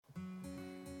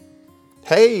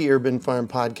Hey, Urban Farm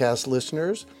Podcast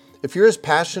listeners. If you're as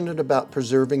passionate about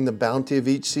preserving the bounty of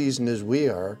each season as we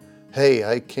are, hey,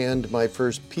 I canned my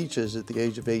first peaches at the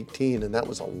age of 18, and that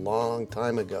was a long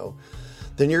time ago,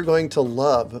 then you're going to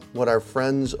love what our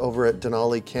friends over at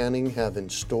Denali Canning have in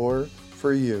store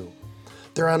for you.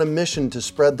 They're on a mission to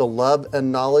spread the love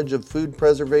and knowledge of food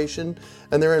preservation,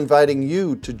 and they're inviting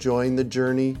you to join the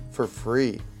journey for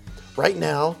free. Right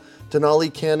now,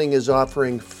 Denali Canning is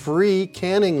offering free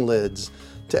canning lids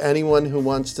to anyone who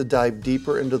wants to dive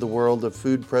deeper into the world of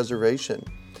food preservation.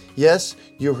 Yes,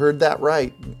 you heard that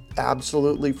right,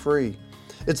 absolutely free.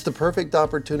 It's the perfect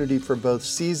opportunity for both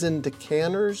seasoned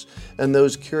canners and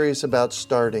those curious about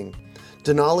starting.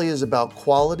 Denali is about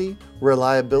quality,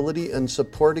 reliability, and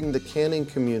supporting the canning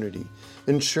community,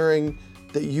 ensuring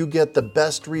that you get the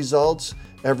best results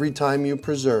every time you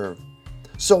preserve.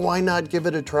 So why not give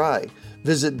it a try?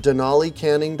 Visit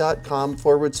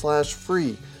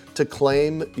denalicanning.com/free to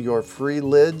claim your free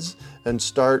lids and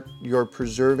start your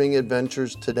preserving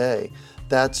adventures today.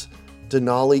 That's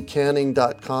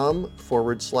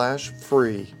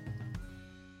denalicanning.com/free.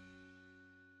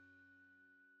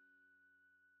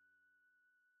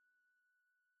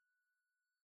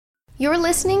 You're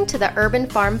listening to the Urban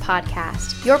Farm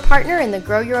Podcast, your partner in the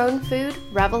Grow Your Own Food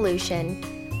revolution.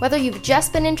 Whether you've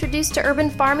just been introduced to urban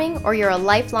farming or you're a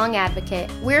lifelong advocate,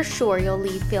 we're sure you'll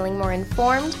leave feeling more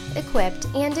informed, equipped,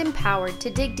 and empowered to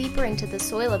dig deeper into the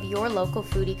soil of your local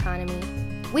food economy.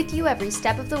 With you every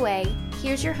step of the way,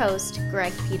 here's your host,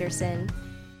 Greg Peterson.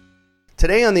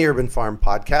 Today on the Urban Farm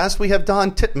Podcast, we have Don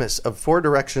Titmus of Four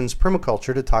Directions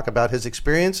Permaculture to talk about his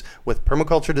experience with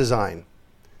permaculture design.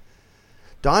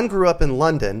 Don grew up in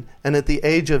London and at the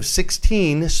age of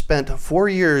 16 spent 4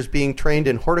 years being trained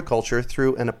in horticulture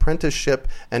through an apprenticeship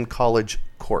and college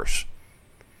course.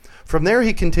 From there,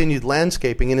 he continued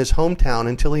landscaping in his hometown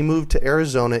until he moved to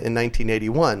Arizona in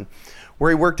 1981, where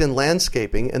he worked in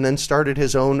landscaping and then started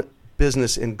his own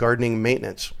business in gardening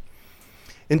maintenance.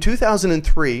 In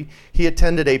 2003, he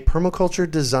attended a permaculture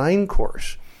design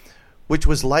course, which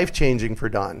was life-changing for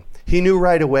Don. He knew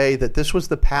right away that this was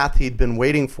the path he'd been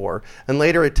waiting for, and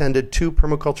later attended 2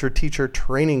 permaculture teacher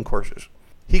training courses.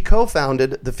 He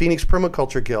co-founded the Phoenix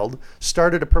Permaculture Guild,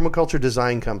 started a permaculture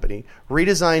design company,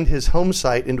 redesigned his home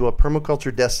site into a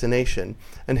permaculture destination,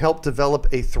 and helped develop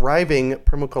a thriving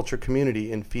permaculture community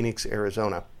in Phoenix,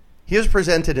 Arizona. He has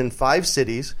presented in 5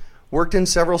 cities, worked in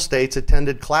several states,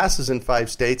 attended classes in 5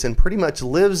 states, and pretty much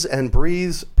lives and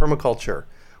breathes permaculture.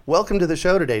 Welcome to the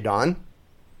show today, Don.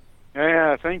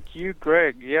 Yeah, thank you,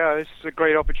 Greg. Yeah, this is a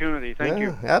great opportunity. Thank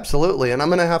you. Absolutely. And I'm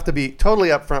going to have to be totally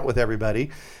upfront with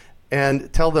everybody and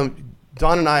tell them,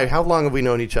 Don and I, how long have we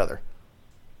known each other?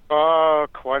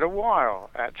 Quite a while,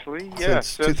 actually. Yes,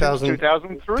 since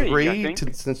 2003, I think.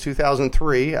 Since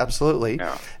 2003, absolutely.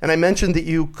 Yeah. And I mentioned that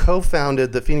you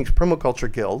co-founded the Phoenix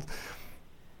Permaculture Guild.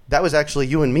 That was actually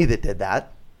you and me that did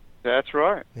that. That's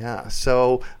right. Yeah,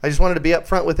 so I just wanted to be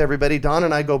upfront with everybody. Don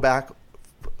and I go back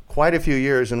quite a few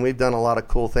years, and we've done a lot of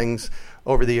cool things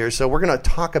over the years. So we're going to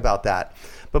talk about that.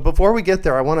 But before we get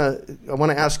there, I want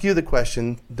to ask you the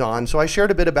question, Don. So I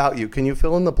shared a bit about you. Can you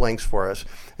fill in the blanks for us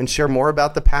and share more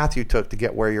about the path you took to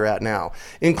get where you're at now,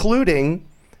 including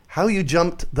how you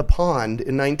jumped the pond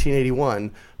in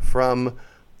 1981 from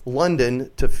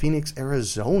London to Phoenix,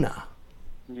 Arizona?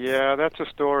 Yeah, that's a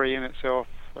story in itself.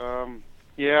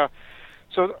 So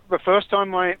the first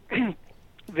time I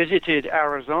visited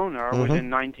Arizona was in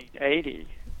 1980,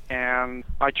 and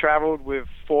I traveled with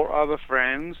 4 other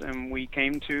friends, and we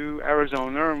came to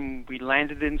Arizona, and we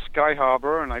landed in Sky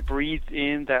Harbor, and I breathed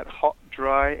in that hot,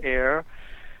 dry air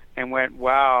and went,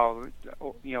 wow,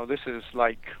 this is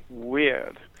like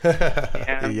weird.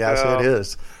 And, yes, it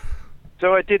is.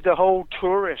 So I did the whole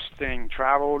tourist thing,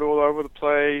 traveled all over the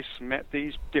place, met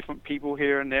these different people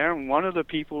here and there, and one of the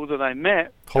people that I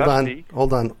met,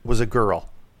 Hold on, was a girl.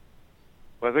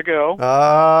 Was a girl.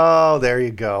 Oh, there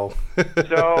you go.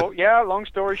 So, yeah, long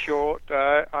story short,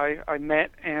 I met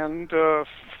and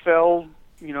fell,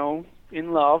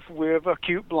 in love with a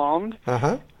cute blonde.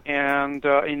 Uh-huh. And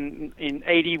in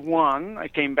 81, I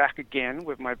came back again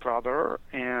with my brother,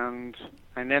 and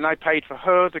then I paid for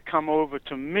her to come over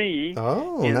to me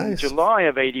in nice. July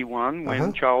of 81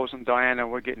 when Charles and Diana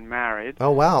were getting married.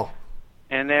 Oh, wow.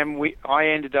 And then I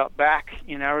ended up back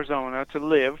in Arizona to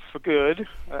live for good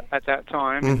at that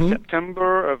time in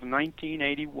September of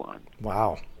 1981.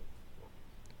 Wow.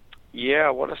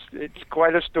 Yeah, it's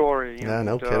quite a story. Yeah,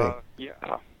 no kidding.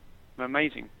 Yeah,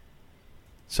 amazing.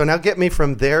 So now get me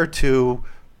from there to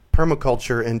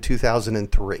permaculture in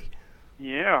 2003.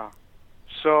 Yeah.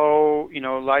 So,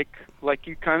 like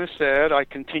you kind of said, I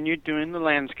continued doing the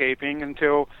landscaping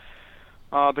until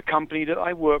the company that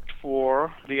I worked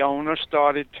for, the owner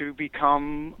started to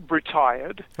become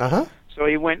retired. Uh-huh. So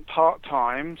he went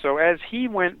part-time. So as he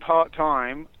went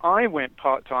part-time, I went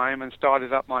part-time and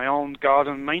started up my own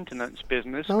garden maintenance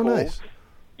business called Nice.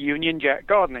 Union Jack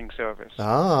Gardening Service.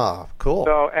 Ah, cool.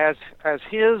 So as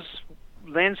his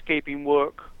landscaping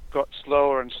work got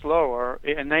slower and slower,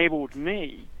 it enabled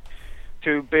me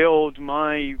to build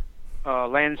my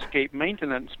landscape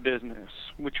maintenance business,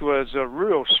 which was a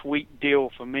real sweet deal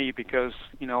for me because,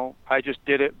 I just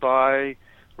did it by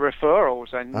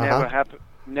referrals. I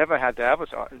never had to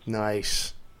advertise.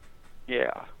 Nice.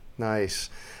 Yeah. Nice.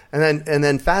 And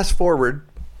then fast forward,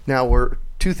 now we're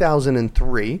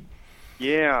 2003.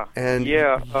 Yeah. And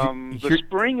the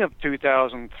spring of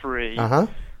 2003,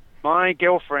 my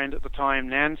girlfriend at the time,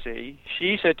 Nancy,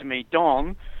 she said to me,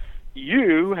 "Don,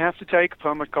 you have to take a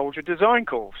permaculture design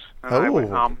course." And I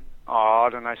went,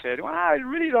 odd, and I said, "Well, I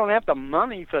really don't have the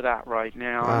money for that right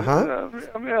now."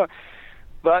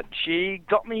 But she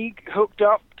got me hooked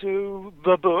up to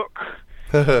the book,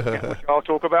 which I'll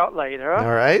talk about later.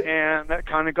 All right. And that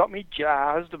kind of got me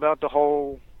jazzed about the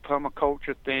whole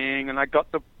permaculture thing, and I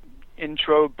got the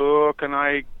intro book, and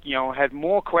I, had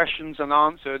more questions than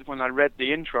answered when I read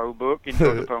the intro book,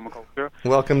 Intro to Permaculture.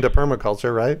 Welcome to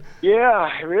Permaculture, right?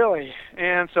 Yeah, really.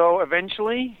 And so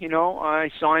eventually, I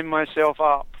signed myself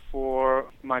up for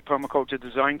my permaculture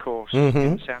design course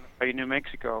in Santa Fe, New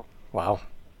Mexico. Wow.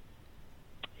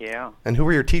 Yeah. And who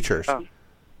were your teachers?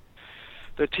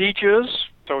 The teachers,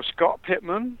 so Scott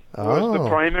Pittman was the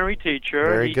primary teacher.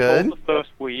 Very good. He taught the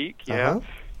first week, yeah.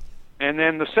 And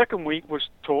then the second week was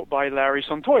taught by Larry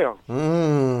Santoyo.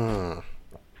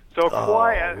 So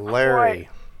quite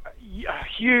a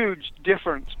huge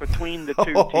difference between the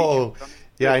two teachers.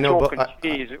 Yeah, I know. Chalk and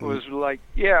cheese. It was like,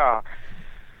 yeah.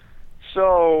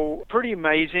 So pretty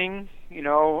amazing.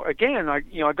 Again, I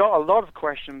got a lot of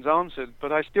questions answered,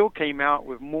 but I still came out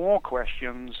with more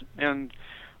questions. And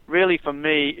really, for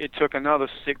me, it took another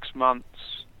 6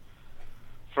 months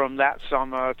from that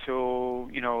summer till,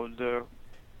 the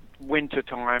winter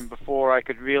time before I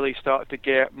could really start to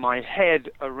get my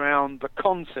head around the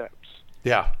concepts.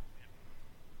 Yeah.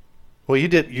 Well, you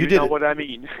did. You know what I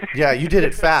mean? Yeah, you did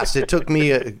it fast. It took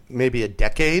me maybe a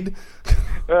decade.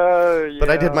 Yeah.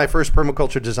 But I did my first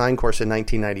permaculture design course in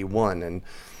 1991, and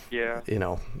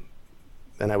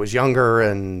and I was younger,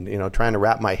 and trying to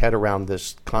wrap my head around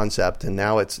this concept. And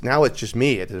now it's just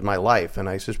me. It is my life, and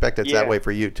I suspect it's that way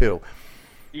for you too.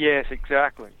 Yes,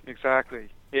 exactly.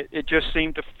 It just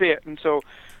seemed to fit, and so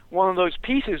one of those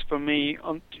pieces for me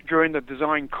during the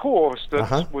design course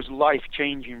that was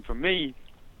life-changing for me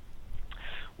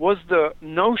was the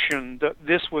notion that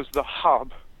this was the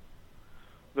hub,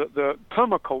 that the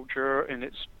permaculture and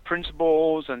its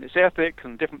principles and its ethics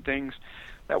and different things,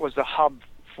 that was the hub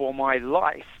for my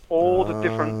life, all the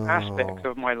different aspects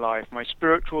of my life, my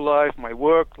spiritual life, my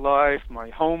work life, my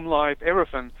home life,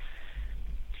 everything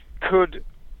could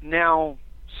now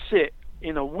sit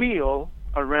in a wheel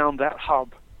around that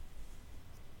hub.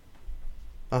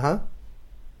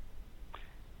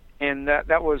 And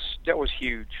that was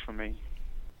huge for me.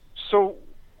 So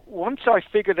once I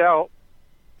figured out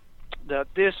that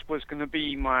this was going to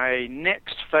be my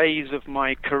next phase of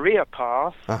my career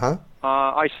path,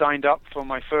 I signed up for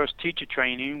my first teacher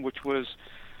training, which was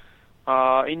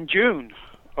in June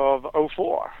of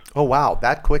 2004. Oh, wow,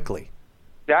 that quickly.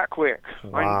 That quick.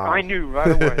 Wow. I knew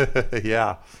right away.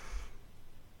 Yeah.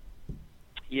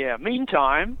 Yeah.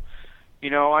 Meantime,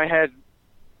 I had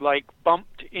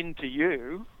bumped into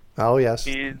you. Oh, yes.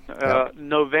 In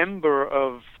November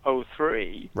of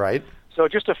 2003. Right. So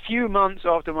just a few months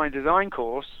after my design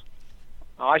course,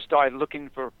 I started looking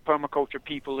for permaculture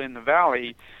people in the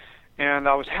valley, and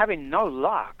I was having no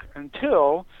luck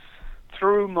until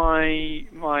through my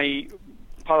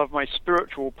part of my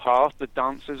spiritual path, the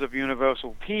Dancers of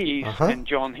Universal Peace, and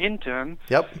John Hinton.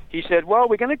 Yep. He said, "Well,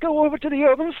 we're going to go over to the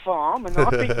urban farm, and I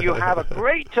think you'll have a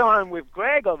great time with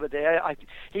Greg over there.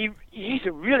 He's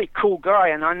a really cool guy,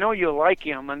 and I know you'll like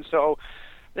him, and so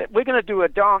we're going to do a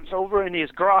dance over in his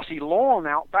grassy lawn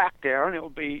out back there, and it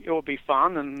will be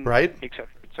fun, and right, et cetera,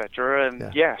 et cetera."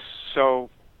 And yes, so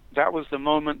that was the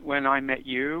moment when I met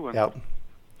you, and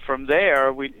from there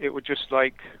it was just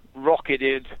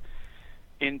rocketed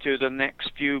into the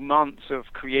next few months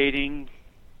of creating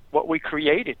what we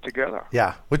created together.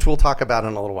 Yeah, which we'll talk about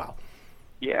in a little while.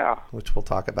 Yeah. Which we'll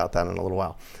talk about that in a little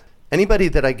while. Anybody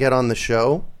that I get on the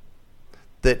show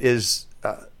that is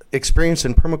experienced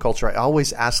in permaculture, I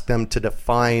always ask them to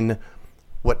define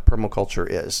what permaculture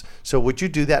is. So would you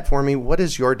do that for me? What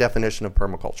is your definition of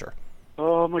permaculture?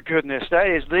 Oh my goodness, that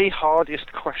is the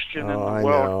hardest question in the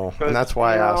world. I know, and that's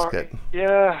why I ask it.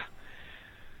 Yeah.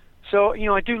 So,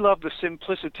 I do love the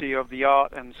simplicity of the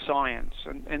art and science,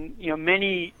 and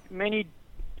many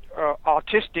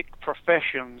artistic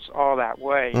professions are that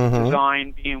way. Mm-hmm.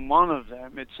 Design being one of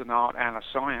them. It's an art and a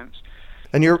science.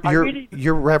 And you're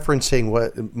referencing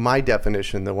what my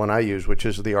definition, the one I use, which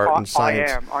is the art and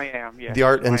science. I am. Yes. The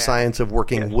art and science of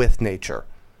working with nature.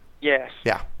 Yes.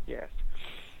 Yeah. Yes.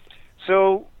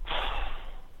 So,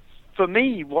 for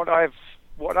me, what I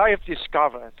have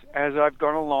discovered as I've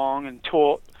gone along and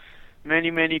taught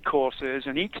many courses,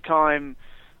 and each time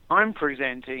I'm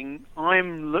presenting,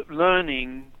 I'm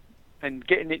learning and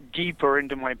getting it deeper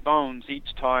into my bones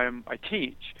each time I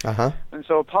teach. Uh-huh. And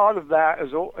so part of that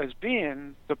has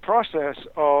been the process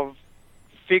of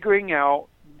figuring out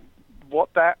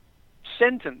what that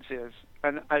sentence is.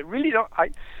 And I really don't, I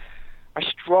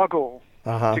struggle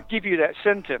to give you that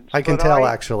sentence. I can tell,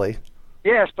 actually.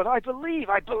 Yes, but I believe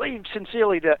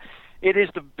sincerely that it is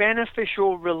the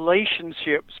beneficial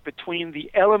relationships between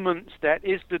the elements that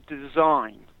is the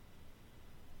design.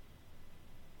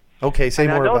 Okay, say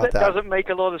more about that. I know that doesn't make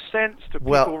a lot of sense to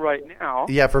people right now.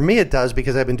 Yeah, for me it does,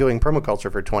 because I've been doing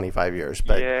permaculture for 25 years.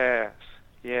 But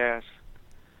yes.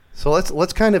 So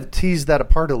let's kind of tease that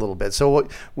apart a little bit. So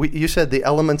you said the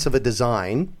elements of a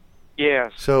design.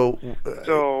 Yes. So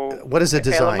what is a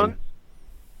design?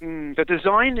 The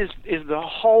design is the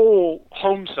whole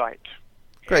home site.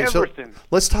 Great. Everything. So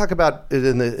let's talk about it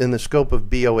in the scope of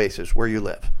Be Oasis, where you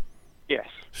live. Yes.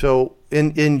 So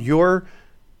in your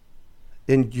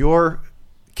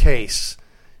case,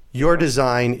 your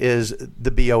design is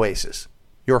the Be Oasis,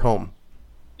 your home.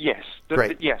 Yes.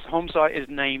 Great. Yes. Home site is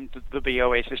named the Be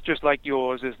Oasis, just like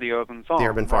yours is the Urban Farm. The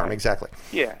Urban Farm, exactly.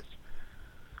 Yes.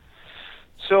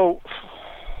 So,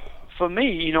 for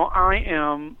me,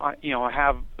 I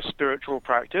have a spiritual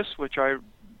practice which I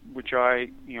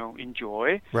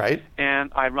enjoy. Right.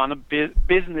 And I run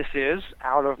businesses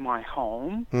out of my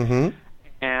home. Mm-hmm.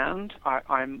 And I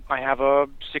have a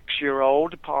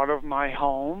 6-year-old part of my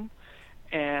home,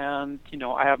 and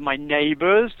I have my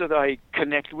neighbors that I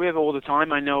connect with all the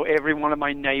time. I know every one of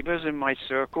my neighbors in my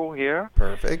circle here.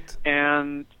 Perfect.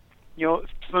 And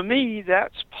for me,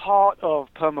 that's part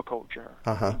of permaculture.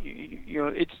 Uh-huh.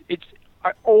 It's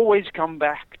I always come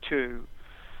back to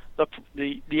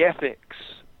the ethics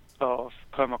of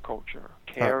permaculture: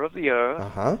 care of the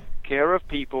earth, care of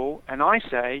people, and I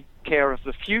say care of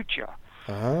the future.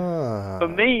 For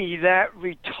me, that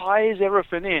ties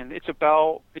everything in. It's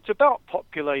about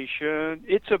population.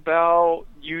 It's about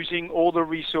using all the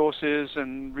resources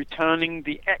and returning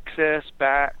the excess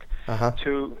back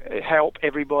to help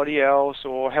everybody else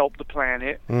or help the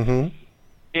planet.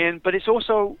 Mm-hmm. But it's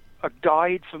also a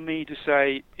guide for me to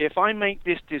say, if I make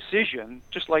this decision,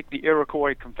 just like the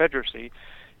Iroquois Confederacy,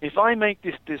 if I make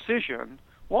this decision,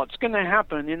 what's going to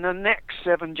happen in the next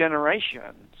 7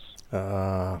 generations?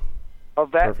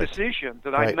 Of that decision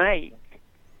that I make.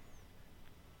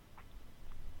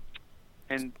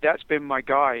 And that's been my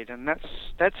guide, and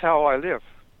that's how I live.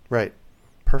 Right.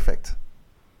 Perfect.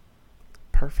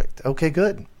 Okay,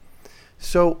 good.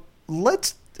 So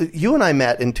you and I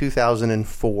met in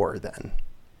 2004 then.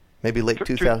 Maybe late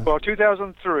 2000. Well,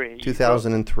 2003.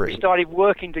 2003. We started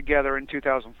working together in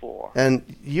 2004.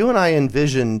 And you and I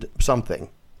envisioned something.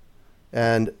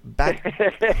 And back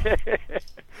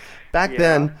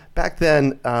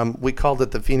then, we called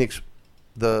it the Phoenix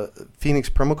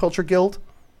Permaculture Guild.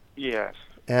 Yes.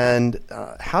 And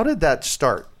how did that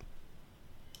start?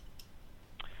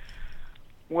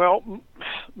 Well,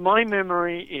 my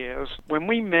memory is when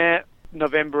we met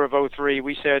November of 2003,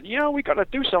 we said, we got to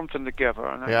do something together,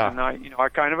 and I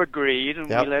kind of agreed, and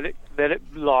we let it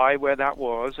lie where that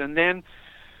was, and then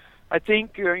I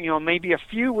think maybe a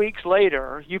few weeks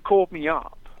later, you called me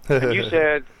up and you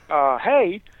said,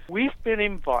 "Hey, we've been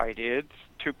invited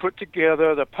to put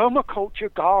together the permaculture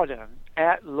garden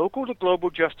at Local to Global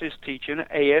Justice teaching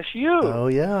at ASU." Oh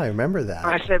yeah, I remember that.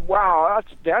 I said, "Wow,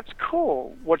 that's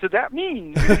cool. What did that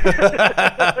mean?"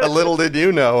 Little did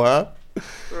you know, huh?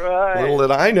 Right. Little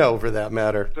did I know, for that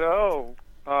matter. So,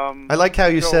 I like how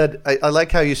you said. I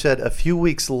like how you said a few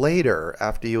weeks later,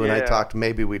 after you and I talked,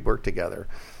 maybe we'd work together.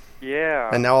 Yeah.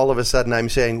 And now all of a sudden I'm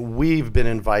saying we've been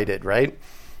invited, right?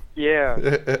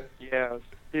 Yeah. Yeah.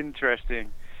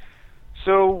 Interesting.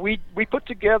 So we put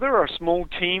together a small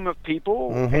team of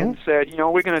people and said,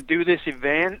 we're going to do this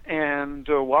event, and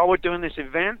while we're doing this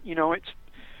event,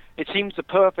 it seems the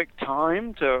perfect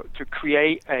time to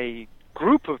create a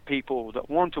group of people that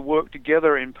want to work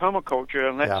together in permaculture,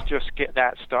 and let's just get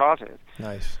that started.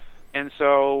 Nice. And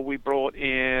so we brought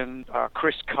in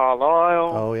Chris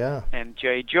Carlisle. Oh, yeah. And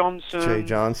Jay Johnson.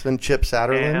 Chip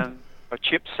Satterland. And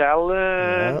Chip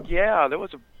Satterland. Yeah, there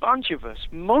was a bunch of us,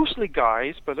 mostly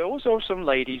guys, but there was also some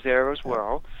ladies there as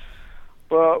well.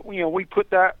 But, we put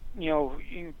that,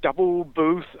 double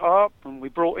booth up, and we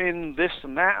brought in this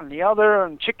and that and the other,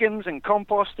 and chickens and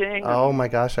composting. Oh, my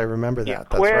gosh, I remember that.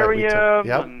 The aquarium. That's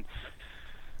right.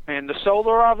 And the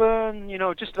solar oven,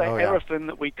 just everything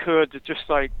that we could to just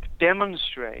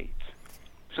demonstrate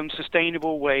some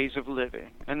sustainable ways of living.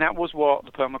 And that was what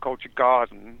the permaculture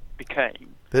garden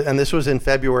became. And this was in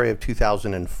February of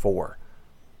 2004.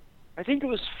 I think it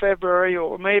was February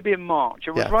or maybe in March.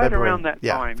 It was around that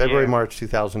time. February, March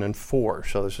 2004.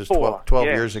 So this is 12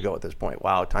 years ago at this point.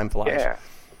 Wow, time flies.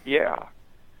 Yeah.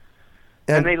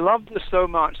 And they loved us so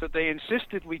much that they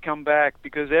insisted we come back,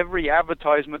 because every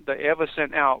advertisement they ever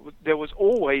sent out, there was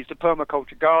always the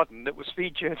permaculture garden that was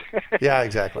featured. Yeah,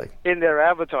 exactly. In their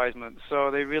advertisements.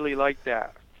 So they really liked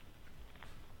that.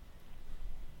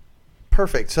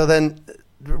 Perfect. So then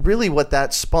really what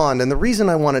that spawned, and the reason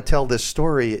I want to tell this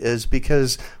story is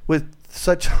because with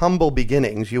such humble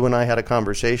beginnings, you and I had a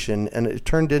conversation, and it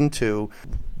turned into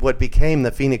what became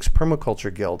the Phoenix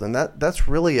Permaculture Guild. And that's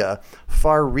really a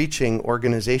far-reaching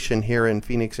organization here in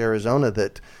Phoenix, Arizona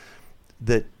that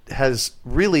has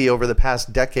really, over the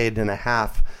past decade and a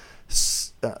half,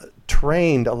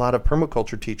 trained a lot of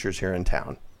permaculture teachers here in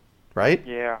town, right?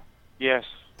 Yeah. Yes.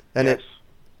 And yes.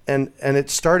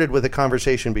 it started with a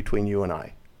conversation between you and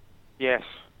I. Yes.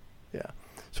 Yeah.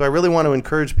 So I really want to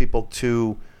encourage people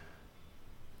to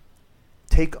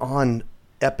take on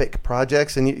epic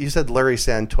projects. And you said Larry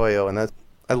Santoyo, and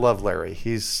I love Larry.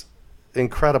 He's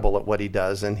incredible at what he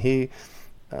does, and he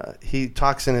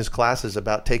talks in his classes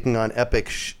about taking on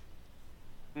epic.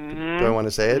 Do I want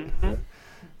to say it?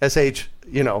 Mm-hmm. SH,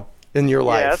 in your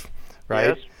life,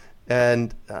 right? Yes.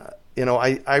 And I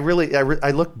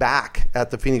look back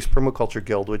at the Phoenix Permaculture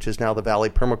Guild, which is now the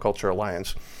Valley Permaculture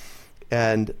Alliance,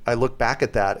 and I look back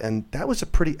at that, and that was a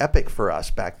pretty epic for us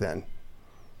back then.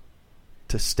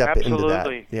 To step into that,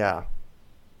 yeah.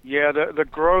 The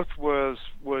growth was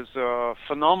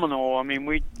phenomenal. I mean,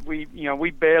 we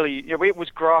barely, it was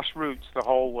grassroots the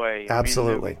whole way.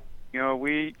 Absolutely.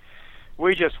 We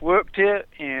just worked it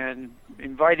and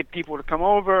invited people to come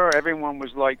over. Everyone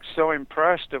was so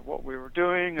impressed at what we were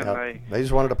doing, and they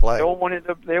just wanted to play.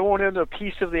 They wanted a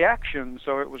piece of the action,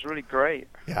 so it was really great.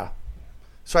 Yeah.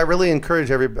 So I really encourage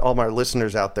all my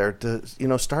listeners out there to,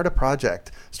 start a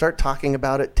project, start talking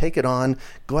about it, take it on,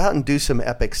 go out and do some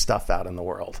epic stuff out in the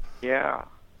world. Yeah.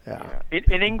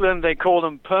 In England, they call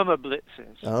them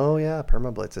permablitzes. Oh, yeah,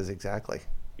 permablitzes, exactly.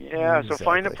 Yeah, exactly. So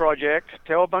find a project,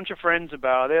 tell a bunch of friends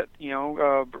about it,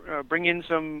 bring in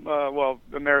some,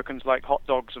 Americans like hot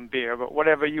dogs and beer, but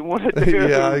whatever you want to do.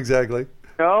 Yeah, exactly.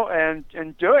 And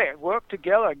do it. Work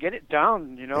together. Get it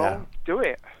done, Do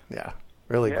it. Yeah.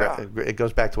 Really, it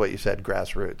goes back to what you said,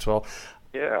 grassroots. Well,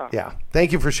 yeah.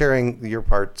 Thank you for sharing your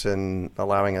parts and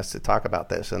allowing us to talk about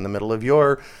this in the middle of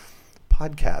your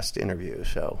podcast interview.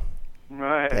 So,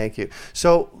 right. Thank you.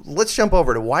 So let's jump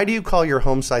over to, why do you call your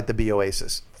home site the Bee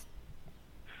Oasis?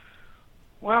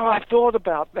 Well, I thought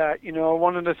about that.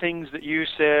 One of the things that you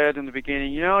said in the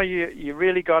beginning, you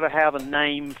really got to have a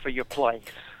name for your place,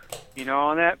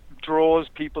 and that draws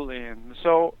people in.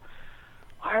 So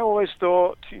I always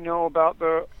thought, about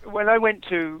when I went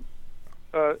to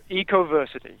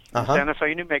Ecoversity in Santa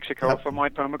Fe, New Mexico for my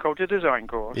permaculture design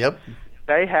course. Yep.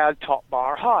 They had top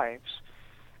bar hives.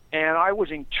 And I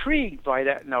was intrigued by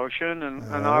that notion,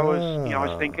 and I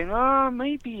was thinking,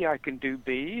 maybe I can do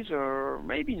bees, or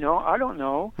maybe not, I don't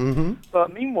know. Mm-hmm.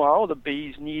 But meanwhile, the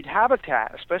bees need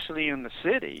habitat, especially in the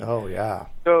city. Oh, yeah.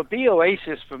 So Bee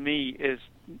Oasis for me is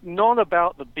not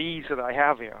about the bees that I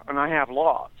have here, and I have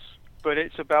lots, but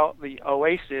it's about the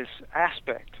oasis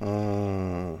aspect.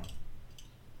 That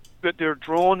they're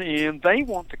drawn in, they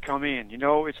want to come in.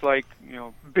 It's like,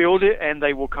 build it and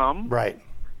they will come. Right.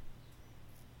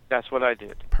 That's what I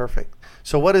did. Perfect.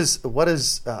 So what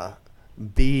does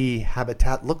bee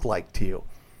habitat look like to you?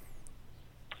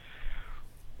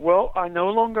 Well, I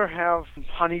no longer have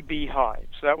honeybee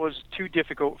hives. That was too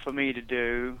difficult for me to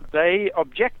do. They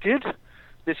objected.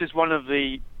 This is one of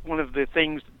the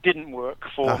things that didn't work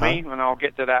for me, and I'll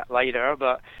get to that later.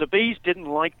 But the bees didn't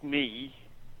like me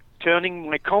turning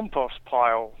my compost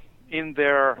pile in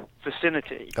their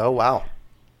vicinity. Oh, wow.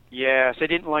 Yes, they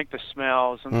didn't like the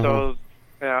smells, and so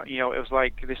it was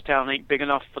like, this town ain't big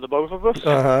enough for the both of us.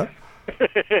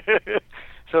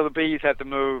 So the bees had to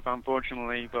move,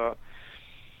 unfortunately. But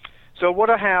so what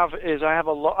I have is I have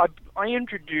a lot. I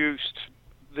introduced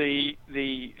the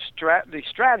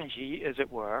strategy, as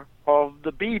it were, of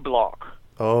the B block.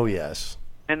 Oh, yes.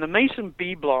 And the Mason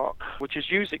B block, which is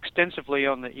used extensively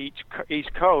on the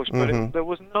East Coast, but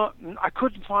I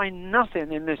couldn't find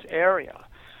nothing in this area.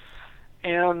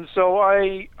 And so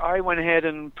I went ahead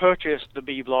and purchased the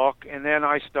B block, and then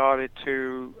I started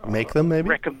to make them, maybe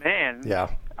recommend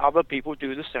other people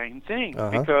do the same thing,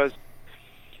 because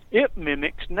it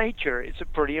mimics nature. It's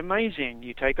pretty amazing.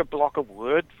 You take a block of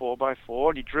wood, 4x4,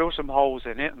 and you drill some holes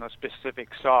in it in a specific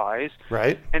size.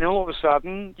 Right. And all of a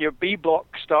sudden, your bee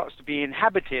block starts to be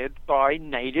inhabited by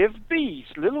native bees,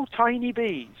 little tiny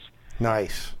bees.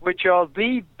 Nice. Which are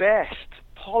the best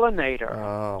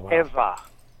pollinator ever.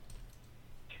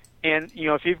 And,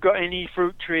 if you've got any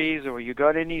fruit trees or you've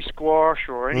got any squash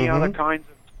or any other kinds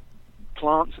of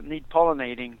plants that need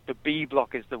pollinating, the bee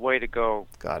block is the way to go.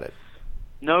 Got it.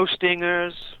 No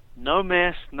stingers, no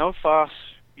mess, no fuss.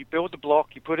 You build the block,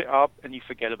 you put it up, and you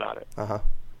forget about it.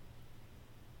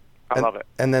 I love it.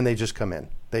 And then they just come in.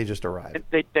 They just arrive.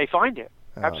 They find it.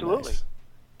 Oh, Absolutely. Nice.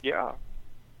 Yeah.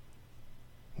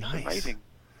 Nice. It's amazing.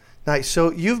 Nice.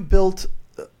 So you've built,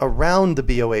 around the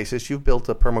Bee Oasis, you've built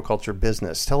a permaculture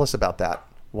business. Tell us about that.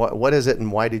 What is it,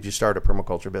 and why did you start a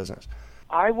permaculture business?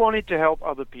 I wanted to help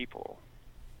other people.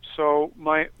 So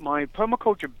my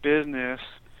permaculture business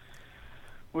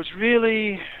was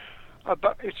really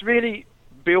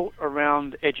built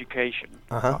around education.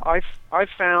 I've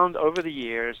found over the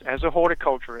years as a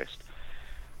horticulturist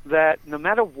that no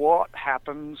matter what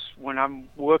happens when I'm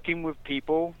working with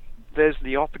people, there's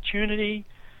the opportunity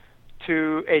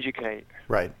to educate,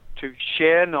 right? To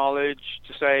share knowledge,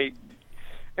 to say.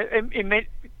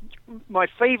 My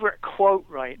favorite quote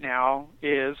right now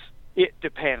is, "It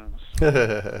depends."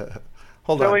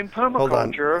 Hold on. In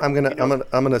permaculture,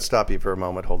 I'm gonna stop you for a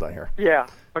moment. Hold on here. Yeah.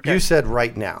 Okay. You said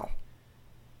right now.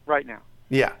 Right now.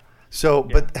 Yeah. So,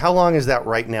 but how long has that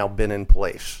right now been in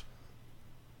place?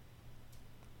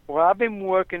 Well, I've been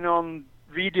working on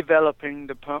redeveloping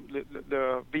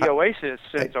the Bee Oasis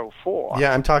since '04.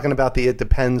 Yeah, I'm talking about the "it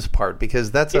depends" part,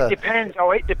 because that's it depends.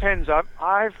 Oh, it depends.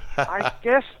 I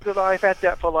guess that I've had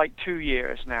that for like 2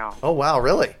 years now. Oh wow,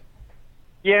 really?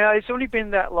 Yeah, it's only been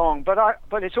that long, but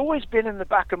it's always been in the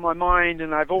back of my mind,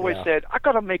 and I've always said I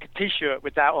got to make a T-shirt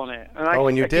with that on it.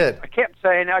 And you did. I kept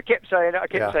saying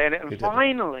it, and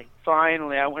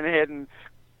finally, I went ahead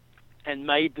and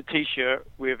made the T-shirt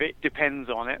with "It Depends"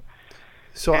 on it.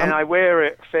 So I wear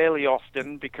it fairly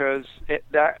often because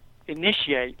that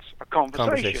initiates a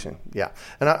conversation. Yeah,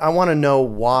 and I want to know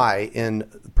why in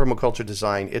permaculture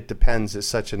design "it depends" is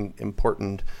such an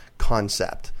important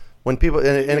concept. When people and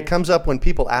it comes up when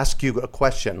people ask you a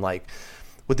question like,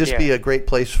 "Would this be a great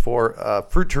place for a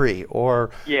fruit tree?" or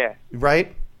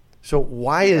right? So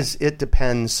why is "it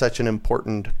depends" such an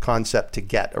important concept to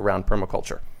get around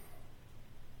permaculture?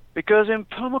 Because in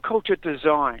permaculture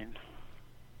design,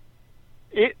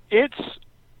 its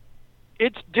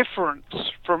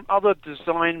difference from other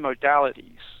design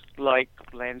modalities like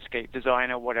landscape design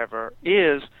or whatever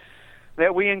is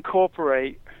that we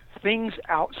incorporate things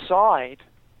outside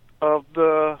of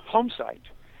the home site.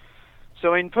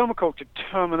 So in permaculture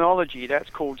terminology, that's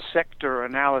called sector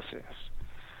analysis.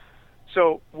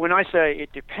 So when I say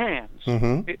it depends,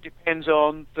 it depends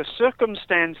on the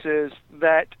circumstances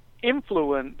that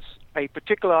influence a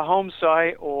particular home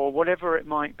site or whatever it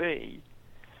might be.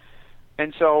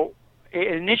 And so it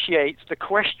initiates the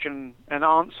question and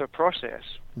answer process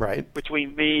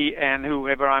between me and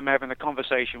whoever I'm having a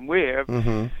conversation with.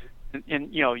 And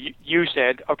you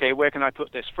said, okay, where can I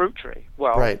put this fruit tree?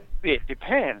 Well, it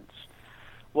depends.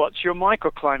 What's your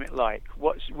microclimate like?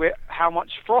 How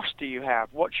much frost do you have?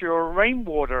 What's your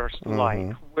rainwater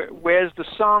like? Where's the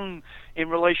sun in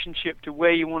relationship to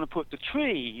where you want to put the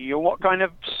tree? What kind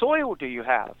of soil do you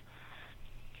have?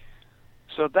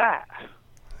 So that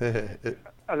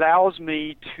allows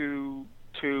me to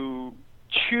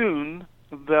tune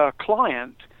the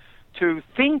client to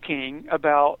thinking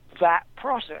about that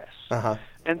process.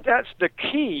 And that's the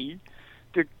key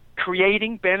to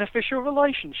creating beneficial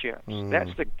relationships.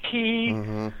 That's the key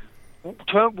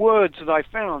words that I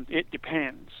found. It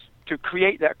depends. To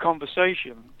create that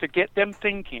conversation, to get them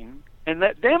thinking, and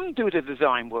let them do the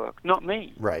design work, not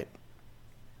me. Right.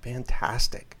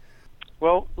 Fantastic.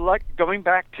 Well, like going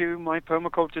back to my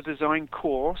permaculture design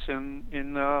course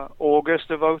in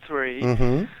August of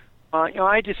 '03,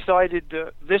 I decided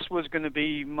that this was going to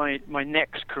be my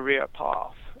next career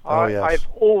path. I've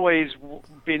always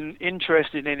been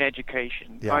interested in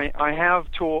education. I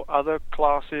have taught other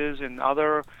classes and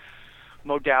other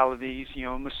modalities,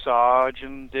 massage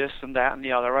and this and that and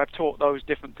the other. I've taught those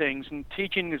different things, and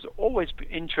teaching has always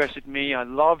interested me. I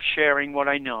love sharing what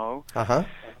I know. Uh-huh.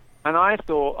 And I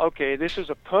thought, okay, this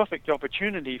is a perfect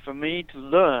opportunity for me to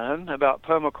learn about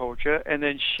permaculture and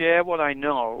then share what I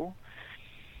know.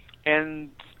 And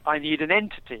I need an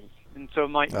entity. And so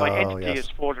my entity is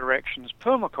Four Directions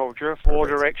Permaculture. Four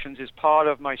Directions is part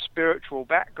of my spiritual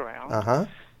background. Uh-huh.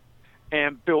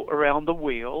 And built around the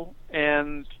wheel.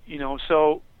 And,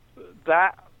 so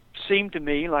that seemed to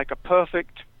me like a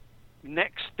perfect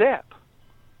next step.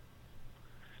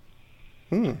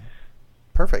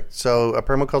 Perfect. So a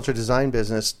permaculture design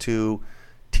business to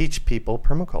teach people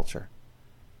permaculture.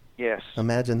 Yes.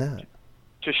 Imagine that.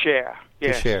 To share.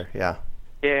 Yes. To share, yeah.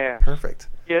 Yeah. Perfect.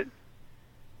 Yeah.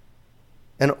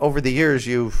 And over the years,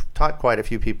 you've taught quite a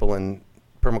few people in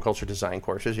permaculture design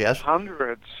courses, yes?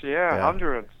 Hundreds. Yeah.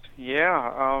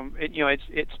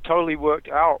 It's totally worked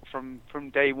out from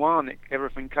day one.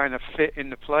 Everything kind of fit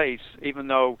into place, even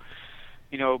though,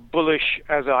 bullish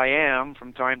as I am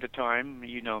from time to time,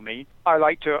 you know me. I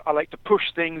like to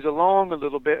push things along a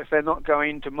little bit. If they're not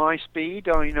going to my speed,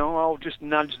 I'll just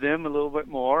nudge them a little bit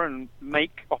more and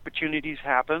make opportunities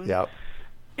happen. Yep.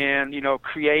 And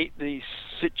create the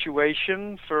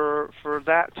situation for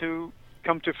that to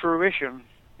come to fruition.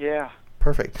 Yeah.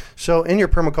 Perfect. So in your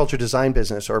permaculture design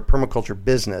business, or permaculture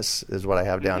business is what I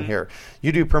have down here,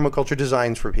 you do permaculture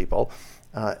designs for people.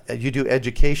 You do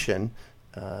education.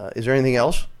 Is there anything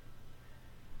else?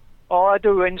 Oh, I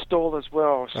do install as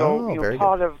well. So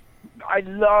I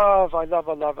love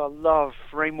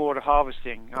rainwater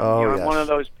harvesting. I'm one of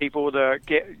those people that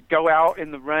go out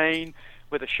in the rain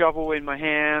with a shovel in my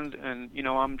hand, and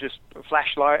I'm just a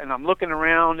flashlight, and I'm looking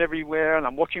around everywhere, and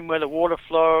I'm watching where the water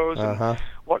flows, and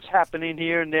what's happening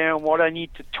here and there, and what I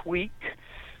need to tweak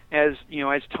as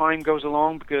time goes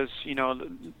along, because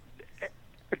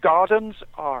gardens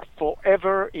are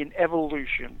forever in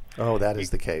evolution. Oh, that is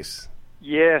the case.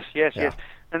 Yes.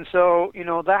 And so,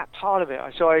 that part of it.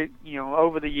 So I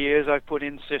over the years, I've put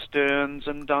in cisterns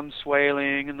and done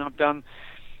swaling, and I've done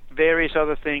various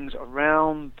other things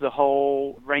around the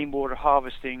whole rainwater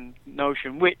harvesting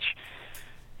notion, which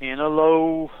in a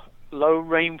low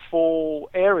rainfall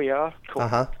area,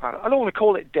 I don't want to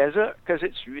call it desert, because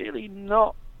it's really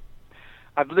not.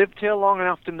 I've lived here long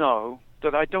enough to know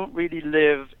that I don't really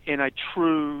live in a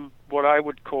true, what I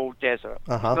would call desert.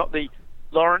 It's not the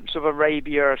Lawrence of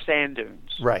Arabia sand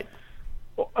dunes. Right.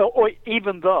 Or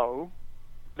even though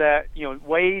that,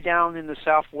 way down in the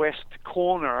southwest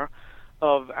corner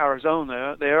of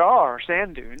Arizona, there are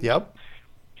sand dunes. Yep.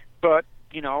 But,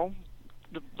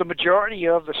 the majority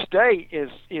of the state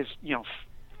is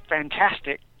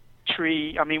fantastic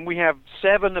tree. I mean, we have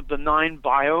 7 of the 9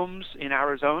 biomes in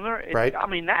Arizona. Right. I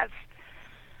mean, that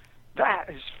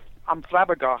is, I'm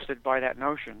flabbergasted by that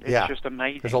notion. It's just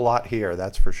amazing. There's a lot here,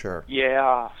 that's for sure.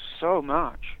 Yeah, so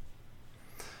much.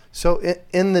 So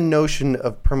in the notion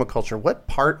of permaculture, what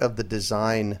part of the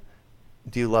design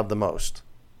do you love the most?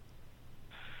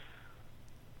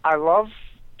 I love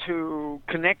to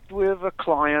connect with a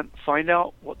client, find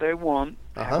out what they want,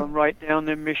 have them write down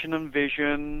their mission and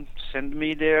vision, send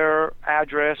me their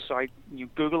address, you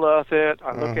Google Earth it,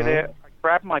 I look at it, I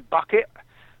grab my bucket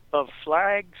of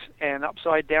flags and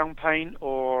upside down paint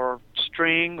or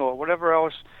string or whatever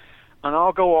else, and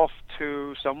I'll go off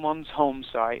to someone's home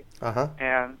site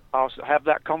and I'll have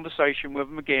that conversation with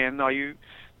them again.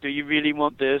 Do you really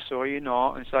want this or are you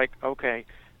not? And it's like, okay,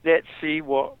 let's see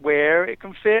where it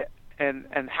can fit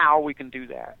and how we can do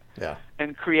that. Yeah.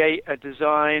 And create a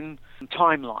design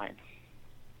timeline.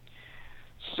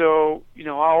 So,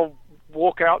 I'll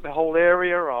walk out the whole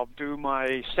area, I'll do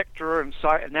my sector and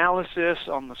site analysis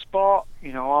on the spot,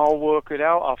 I'll work it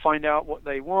out, I'll find out what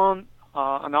they want,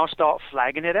 and I'll start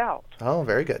flagging it out. Oh,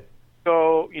 very good.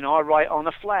 So, I write on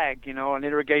a flag, an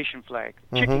irrigation flag,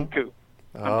 chicken coop,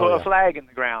 and put a flag in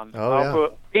the ground. I'll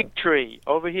put big tree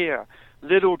over here,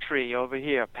 little tree over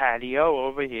here, patio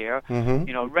over here,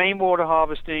 rainwater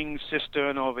harvesting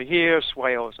cistern over here,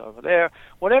 swales over there,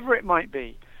 whatever it might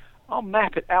be. I'll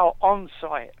map it out on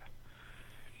site.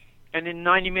 And in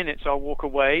 90 minutes, I'll walk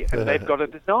away, and they've got a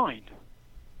design.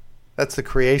 That's the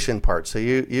creation part. So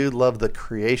you love the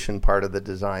creation part of the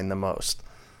design the most.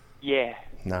 Yeah.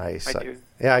 Nice. I do.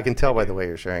 Yeah, I can tell by the way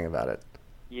you're sharing about it.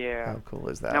 Yeah. How cool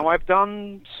is that? Now, I've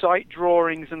done site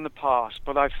drawings in the past,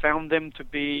 but I've found them to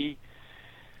be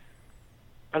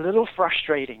a little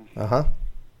frustrating.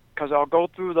 Because I'll go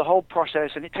through the whole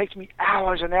process, and it takes me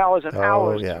hours and hours and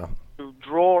hours to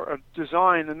draw a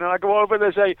design, and then I go over there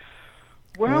and say,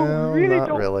 well, we really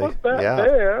don't want that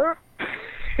there.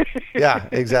 Yeah,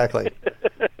 exactly.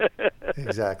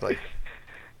 Exactly.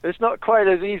 it's not quite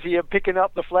as easy as picking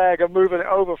up the flag and moving it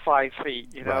over 5 feet,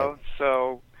 you know. Right.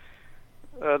 So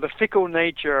the fickle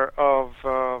nature of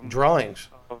drawings.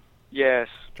 Yes.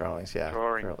 Drawings, yeah.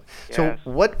 Drawing. Really. Yes. So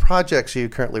what projects are you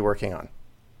currently working on?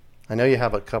 I know you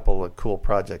have a couple of cool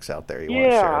projects out there you want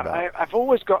to share about. Yeah, I've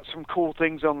always got some cool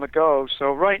things on the go.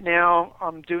 So right now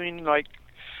I'm doing an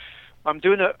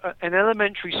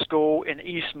elementary school in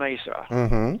East Mesa.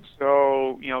 Mm-hmm.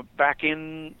 So, back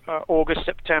in August,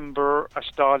 September, I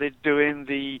started doing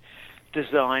the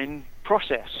design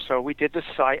process. So we did the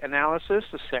site analysis,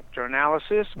 the sector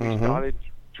analysis. We started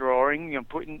drawing,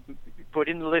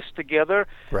 putting the list together,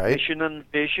 right. mission and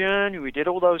vision. We did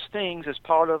all those things as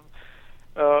part of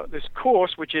this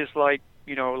course, which is like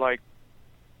 8 to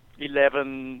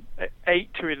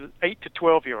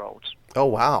 12-year-olds. Oh,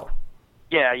 wow.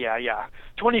 Yeah.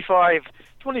 25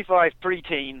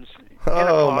 preteens.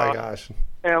 Oh, my gosh.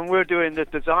 And we're doing the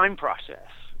design process,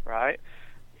 right?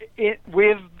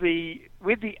 With the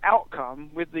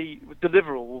outcome, with the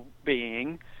deliverable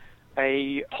being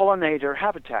a pollinator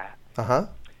habitat. Uh-huh.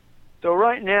 So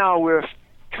right now we're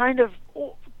kind of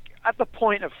at the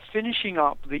point of finishing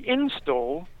up the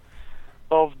install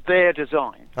of their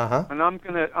design. Uh-huh. And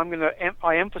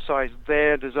I emphasize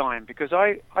their design because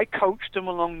I coached them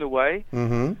along the way.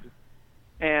 Mm-hmm.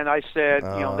 And I said,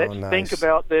 let's nice. think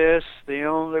about this.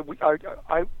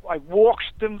 I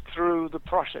walked them through the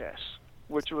process,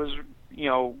 which was,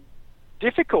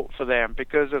 difficult for them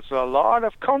because it's a lot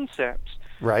of concepts.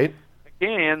 Right.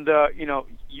 And,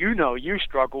 you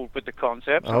struggled with the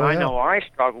concepts, and I know I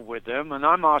struggled with them, and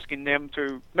I'm asking them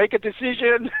to make a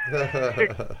decision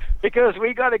because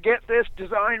we got to get this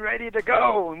design ready to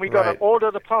go, and we got to order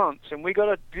the plants, and we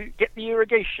got to get the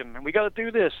irrigation, and we got to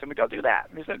do this, and we got to do that.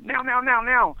 And they said,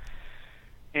 now.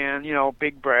 And,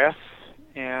 big breath,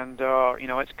 and,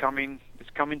 it's coming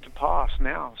to pass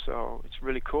now, so it's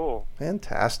really cool.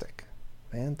 Fantastic.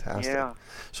 Yeah.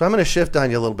 So I'm going to shift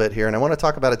on you a little bit here, and I want to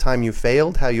talk about a time you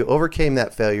failed, how you overcame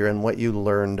that failure, and what you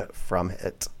learned from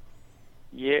it.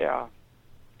 Yeah.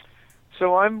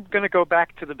 So I'm going to go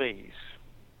back to the bees.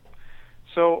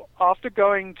 So after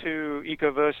going to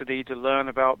Ecoversity to learn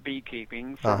about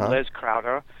beekeeping from Les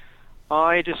Crowder,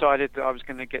 I decided that I was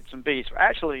going to get some bees.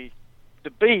 Actually,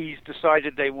 the bees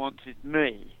decided they wanted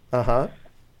me. Uh-huh.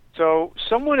 So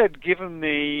someone had given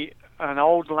me an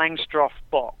old Langstroth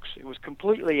box. It was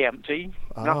completely empty,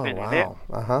 nothing in it.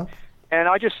 Uh-huh. And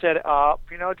I just set it up,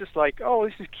 just like, oh,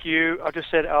 this is cute. I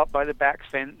just set it up by the back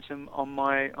fence and on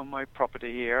my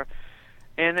property here.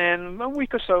 And then a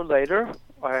week or so later,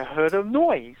 I heard a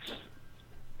noise.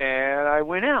 And I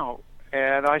went out,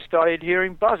 and I started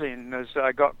hearing buzzing as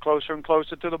I got closer and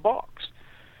closer to the box.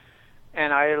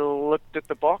 And I looked at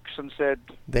the box and said,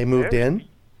 they moved in?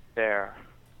 There.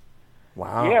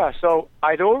 Wow. Yeah, so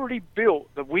I'd already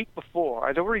built, the week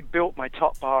before, my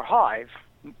top bar hive,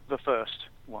 the first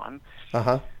one.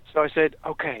 Uh-huh. So I said,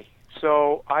 okay.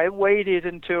 So I waited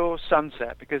until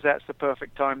sunset because that's the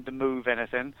perfect time to move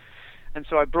anything. And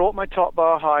so I brought my top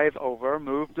bar hive over,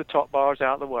 moved the top bars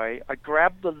out of the way. I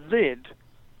grabbed the lid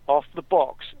off the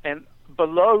box, and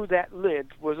below that lid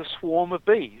was a swarm of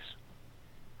bees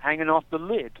hanging off the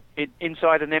lid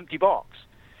inside an empty box.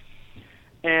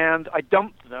 And I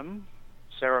dumped them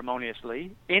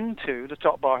ceremoniously into the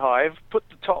top bar hive, put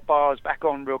the top bars back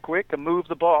on real quick, and moved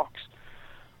the box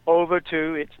over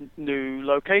to its new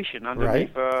location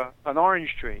underneath an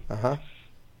orange tree. Uh-huh.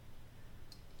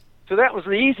 So that was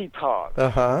the easy part.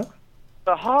 Uh-huh.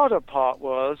 The harder part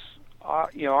was,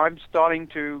 I'm starting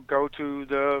to go to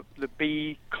the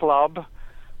bee club,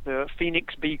 the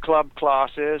Phoenix Bee Club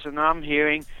classes, and I'm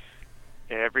hearing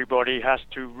everybody has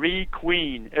to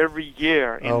re-queen every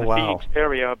year in the Phoenix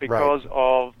area because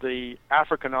of the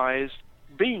Africanized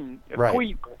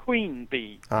queen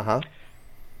bee. Uh-huh.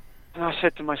 And I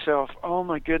said to myself, "Oh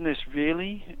my goodness,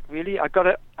 really? I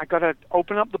gotta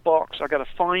open up the box. I gotta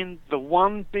find the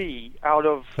one bee out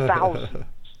of thousands.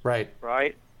 Right.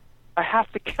 I have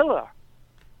to kill her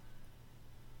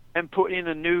and put in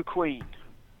a new queen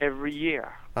every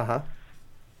year." Uh-huh.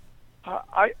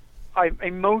 I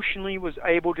emotionally was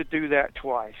able to do that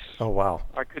twice. Oh wow!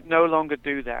 I could no longer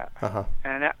do that. Uh-huh.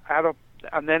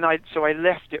 And then I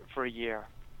left it for a year.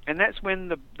 And that's when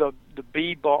the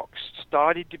bee box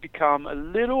started to become a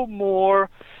little more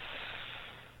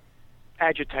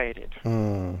agitated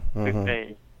with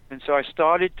me. And so I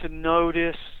started to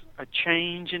notice a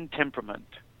change in temperament.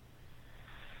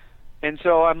 And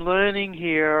so I'm learning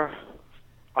here,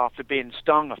 after being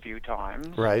stung a few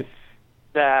times,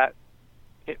 that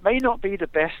it may not be the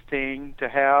best thing to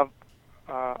have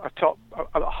a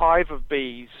hive of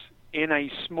bees in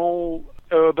a small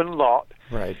urban lot.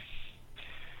 Right.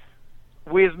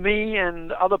 with me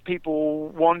and other people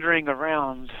wandering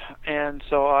around. And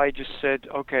so I just said,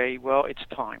 okay, well, it's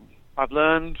time. I've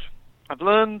learned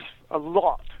a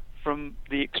lot from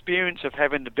the experience of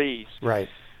having the bees. Right.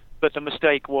 But the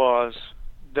mistake was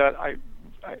that I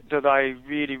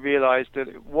really realized that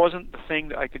it wasn't the thing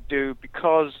that I could do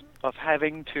because of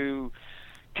having to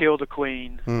kill the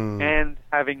queen and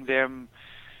having them,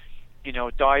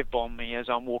 dive bomb me as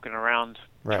I'm walking around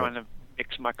trying to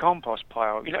mix my compost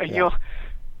pile.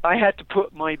 I had to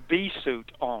put my bee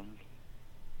suit on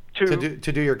to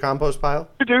do your compost pile.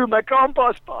 To do my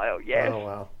compost pile, yes. Oh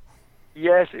wow.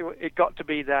 Yes, it got to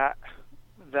be that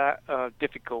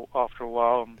difficult after a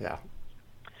while. Yeah.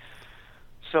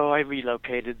 So I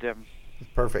relocated them.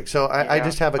 Perfect. So I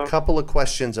just have a couple of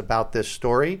questions about this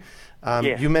story.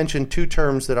 Yes. You mentioned two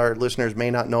terms that our listeners may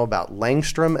not know about,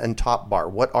 Langstrom and top bar.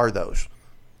 What are those?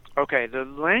 Okay, the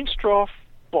Langstroth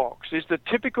box is the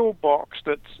typical box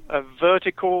that's a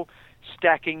vertical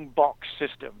stacking box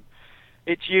system.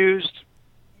 It's used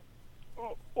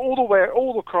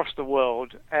all across the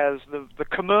world as the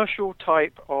commercial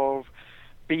type of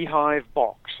beehive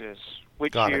boxes,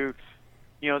 which they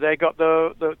got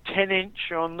the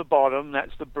 10-inch on the bottom,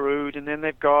 that's the brood, and then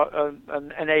they've got an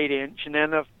 8-inch, and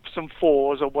then some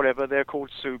 4s or whatever, they're called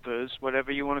supers,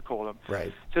 whatever you want to call them.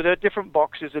 Right. So there are different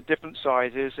boxes of different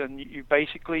sizes, and you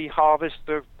basically harvest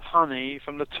the honey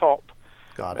from the top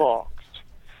box.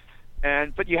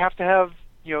 But you have to have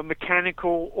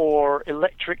mechanical or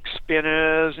electric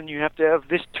spinners, and you have to have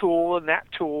this tool and that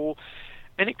tool,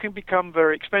 and it can become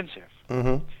very expensive.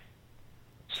 Mm-hmm.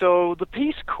 So the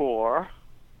Peace Corps,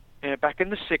 back in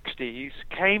the 60s,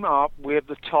 came up with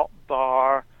the top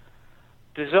bar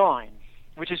design,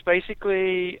 which is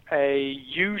basically a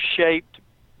U-shaped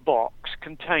box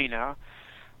container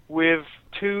with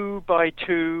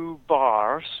 2x2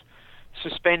 bars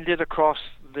suspended across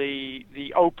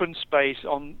the open space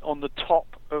on the top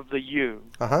of the U.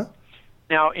 Uh-huh.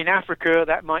 Now, in Africa,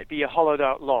 that might be a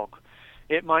hollowed-out log.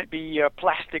 It might be a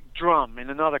plastic drum in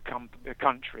another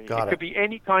country. It could be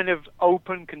any kind of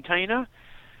open container.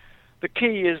 The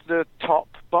key is the top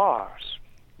bars.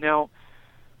 Now,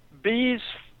 bees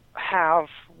have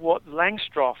what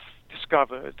Langstroth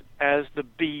discovered as the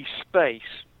bee space.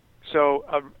 So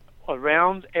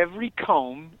around every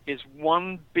comb is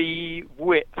one bee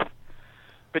width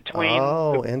between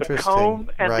the comb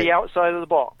and the outside of the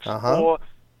box. Uh-huh. Or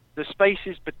the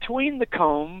spaces between the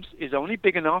combs is only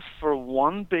big enough for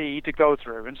one bee to go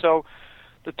through. And so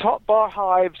the top bar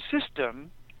hive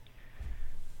system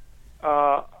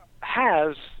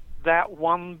has that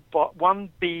one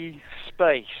bee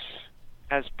space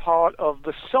as part of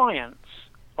the science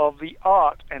of the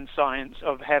art and science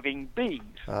of having bees.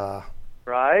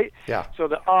 Right? Yeah. So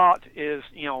the art is,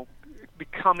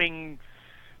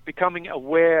 becoming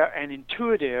aware and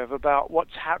intuitive about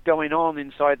what's going on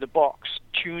inside the box,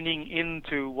 tuning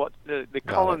into what the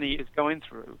colony is going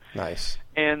through. Nice.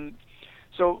 And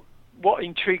so what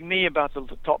intrigued me about the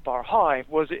top bar hive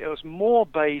was it was more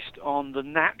based on the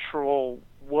natural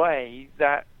way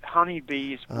that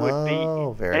honeybees would be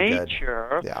in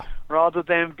nature, rather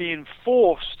than being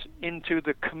forced into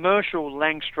the commercial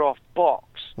Langstroth box,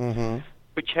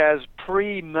 which has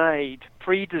pre-made,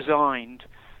 pre-designed,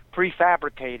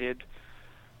 prefabricated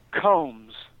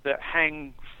combs that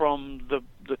hang from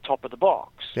the top of the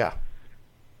box. Yeah.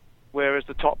 Whereas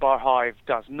the top bar hive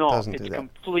does not. Doesn't it's do that.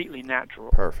 Completely natural.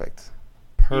 Perfect.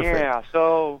 Yeah.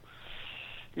 So,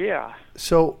 yeah.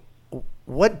 So,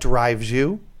 what drives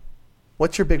you?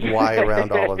 What's your big why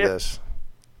around all of this?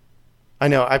 I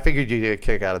know. I figured you'd get a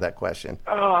kick out of that question.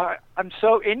 I'm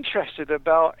so interested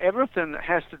about everything that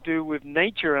has to do with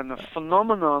nature and the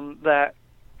phenomenon that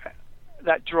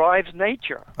drives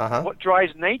nature. Uh-huh. What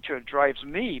drives nature drives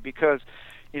me, because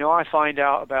I find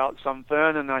out about some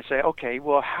fern and I say, okay,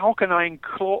 well, how can I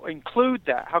include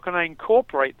that? How can I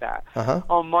incorporate that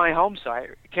on my home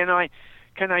site? Can I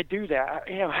do that?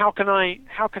 How can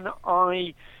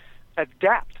I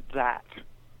adapt that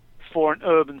for an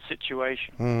urban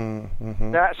situation?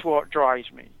 Mm-hmm. That's what drives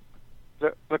me.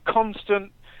 The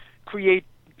constant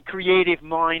creative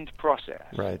mind process.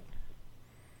 Right.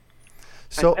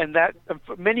 So, and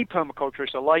many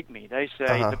permaculturists are like me. They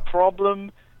say the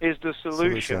problem is the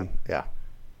solution. Yeah.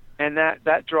 And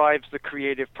that drives the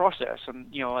creative process. And,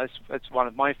 that's one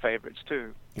of my favorites,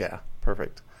 too. Yeah,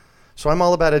 perfect. So I'm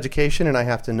all about education, and I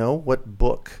have to know, what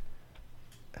book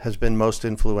has been most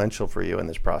influential for you in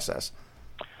this process?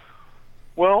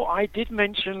 Well, I did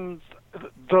mention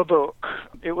the book.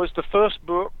 It was the first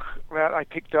book that I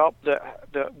picked up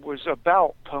that was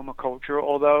about permaculture,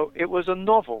 although it was a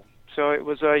novel. So it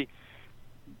was a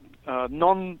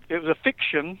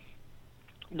fiction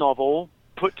novel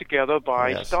put together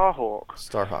by Starhawk.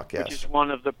 Starhawk, yes. Which is one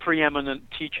of the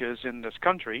preeminent teachers in this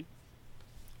country.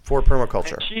 For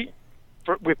permaculture.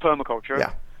 With permaculture.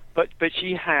 Yeah. But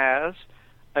she has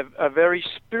a very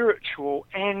spiritual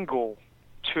angle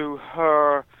to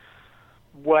her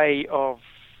way of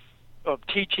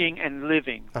teaching and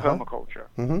living permaculture.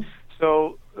 Mm-hmm.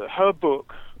 So her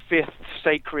book, Fifth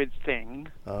Sacred Thing.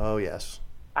 Oh, yes.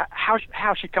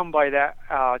 How she come by that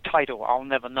title, I'll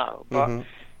never know. But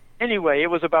anyway, it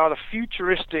was about a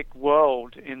futuristic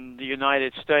world in the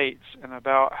United States and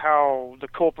about how the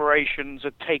corporations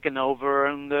had taken over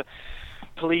and the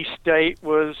police state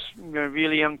was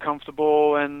really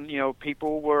uncomfortable, and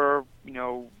people were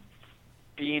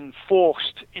being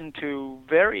forced into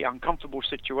very uncomfortable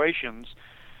situations.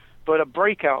 But a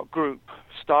breakout group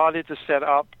started to set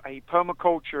up a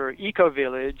permaculture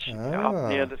eco-village up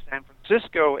near the San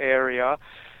Francisco area.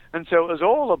 And so it was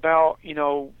all about,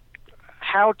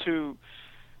 how to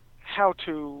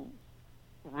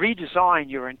redesign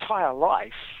your entire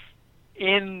life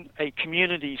in a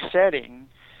community setting.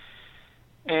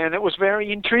 And it was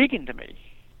very intriguing to me.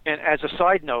 And as a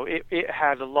side note, it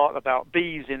had a lot about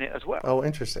bees in it as well. Oh,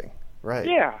 interesting. Right.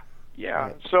 Yeah.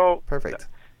 Right. So perfect.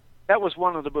 That was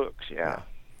one of the books, yeah.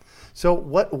 So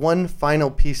what one final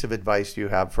piece of advice do you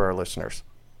have for our listeners?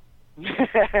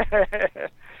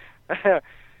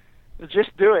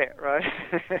 Just do it, right?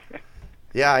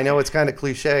 Yeah, I know it's kind of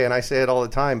cliche, and I say it all the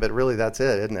time, but really that's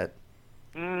it, isn't it?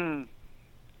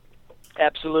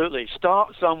 Absolutely.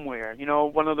 Start somewhere.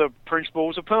 One of the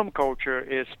principles of permaculture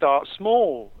is start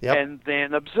small and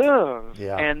then observe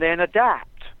and then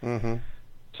adapt. Mm-hmm.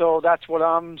 So that's what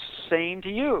I'm saying to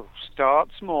you. Start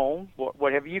small,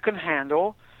 whatever you can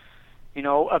handle.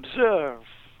 Observe.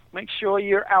 Make sure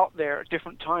you're out there at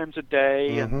different times of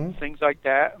day and things like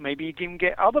that. Maybe you can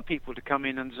get other people to come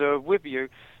in and observe with you,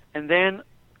 and then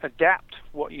adapt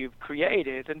what you've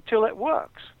created until it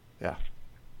works. Yeah.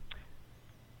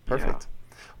 Perfect.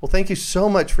 Yeah. Well, thank you so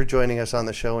much for joining us on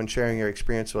the show and sharing your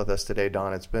experience with us today,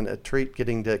 Don. It's been a treat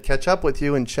getting to catch up with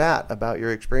you and chat about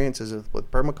your experiences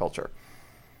with permaculture.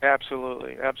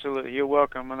 Absolutely. You're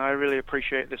welcome, and I really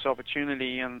appreciate this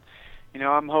opportunity. And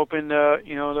I'm hoping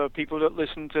the people that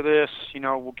listen to this,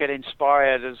 will get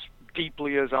inspired as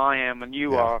deeply as I am and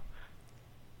you are.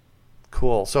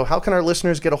 Cool. So, how can our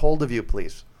listeners get a hold of you,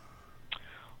 please?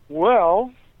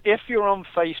 Well, if you're on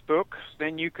Facebook,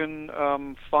 then you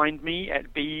can find me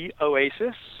at Bee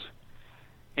Oasis.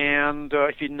 And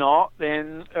if you're not,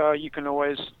 then you can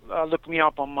always look me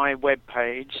up on my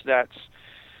webpage. That's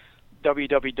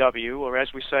www, or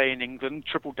as we say in England,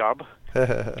 triple-dub,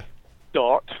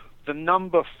 dot, the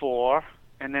number 4,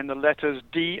 and then the letters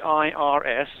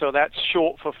DIRS, so that's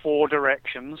short for 4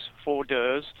 directions, 4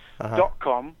 Durs,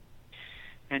 .com,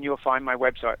 and you'll find my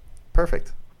website.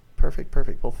 Perfect.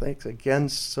 Well, thanks again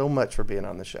so much for being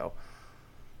on the show.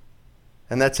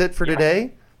 And that's it for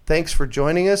today. Thanks for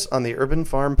joining us on the Urban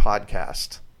Farm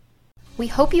Podcast. We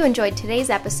hope you enjoyed today's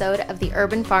episode of the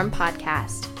Urban Farm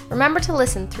Podcast. Remember to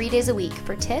listen 3 days a week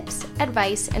for tips,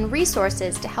 advice, and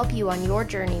resources to help you on your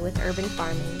journey with urban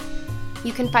farming.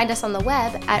 You can find us on the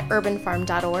web at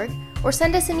urbanfarm.org or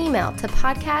send us an email to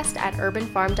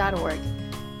podcast@urbanfarm.org.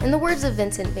 In the words of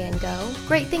Vincent van Gogh,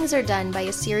 great things are done by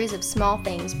a series of small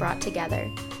things brought together.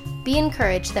 Be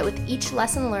encouraged that with each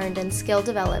lesson learned and skill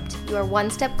developed, you are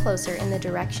one step closer in the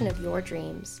direction of your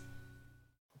dreams.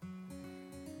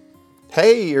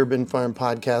 Hey, Urban Farm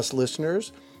Podcast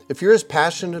listeners. If you're as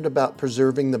passionate about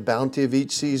preserving the bounty of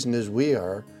each season as we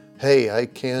are, hey, I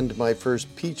canned my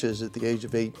first peaches at the age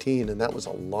of 18, and that was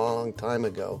a long time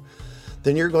ago,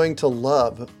 then you're going to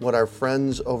love what our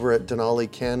friends over at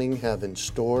Denali Canning have in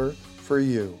store for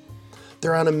you.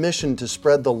 They're on a mission to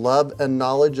spread the love and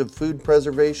knowledge of food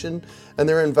preservation, and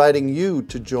they're inviting you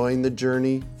to join the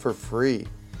journey for free.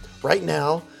 Right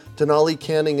now, Denali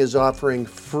Canning is offering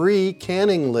free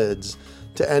canning lids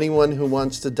to anyone who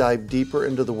wants to dive deeper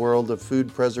into the world of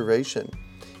food preservation.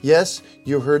 Yes,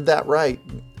 you heard that right,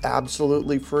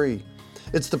 absolutely free.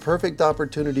 It's the perfect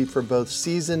opportunity for both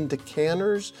seasoned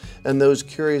canners and those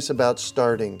curious about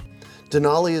starting.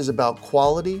 Denali is about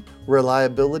quality,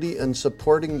 reliability, and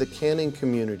supporting the canning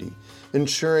community,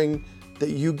 ensuring that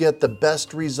you get the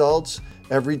best results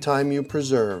every time you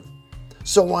preserve.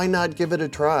 So why not give it a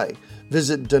try?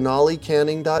 Visit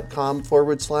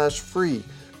denalicanning.com/free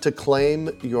to claim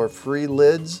your free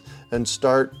lids and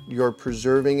start your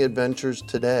preserving adventures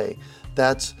today.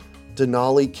 That's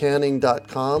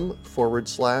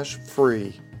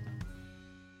denalicanning.com/free.